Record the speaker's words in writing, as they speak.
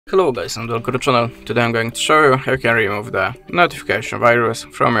Hello guys and welcome to the channel. Today I'm going to show you how you can remove the notification virus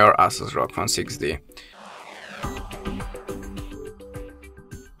from your Asus ROG Phone 6D.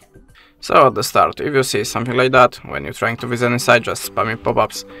 So at the start, if you see something like that, when you're trying to visit inside, just spamming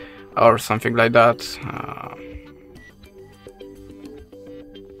pop-ups or something like that,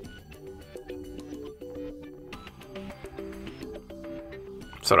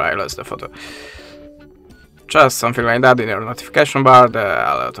 sorry, I lost the photo. Just something like that in your notification bar, a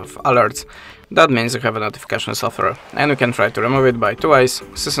lot of alerts. That means you have a notification software, and you can try to remove it by two ways: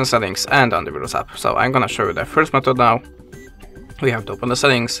 system settings and antivirus app. So I'm gonna show you the first method now. We have to open the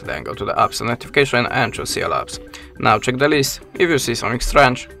settings, then go to the apps and notification and choose CL apps. Now check the list. If you see something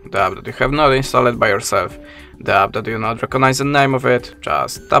strange, the app that you have not installed by yourself, the app that you not recognize the name of it,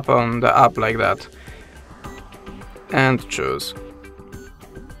 just tap on the app like that and choose.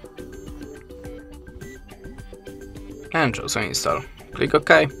 And choose install. Click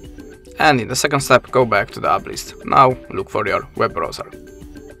OK, and in the second step go back to the app list. Now look for your web browser.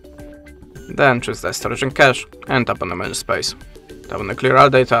 Then choose the storage and cache and tap on the menu space. Tap on the clear all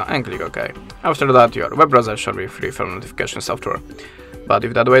data and click OK. After that your web browser should be free from notification software. But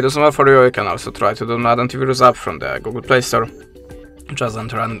if that way doesn't work for you, you can also try to download antivirus app from the Google Play Store. Just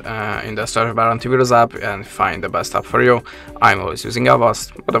enter in the search bar antivirus app and find the best app for you. I'm always using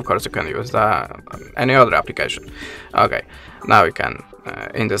Avast, but of course you can use any other application. Okay, now you can,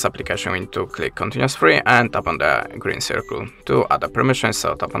 in this application, we need to click continuous free and tap on the green circle to add the permissions.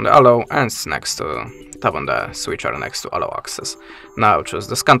 So tap on the allow and tap on the switcher next to allow access. Now choose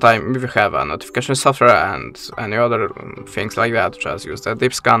the scan time. If you have a notification software and any other things like that, just use the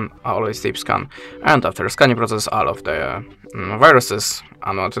deep scan, always deep scan. And after the scanning process, all of the viruses,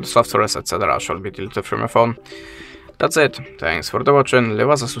 unwanted softwares, etc. should be deleted from your phone. That's it. Thanks for the watching. Leave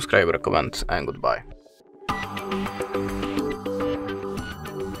us a subscribe, comment, and goodbye.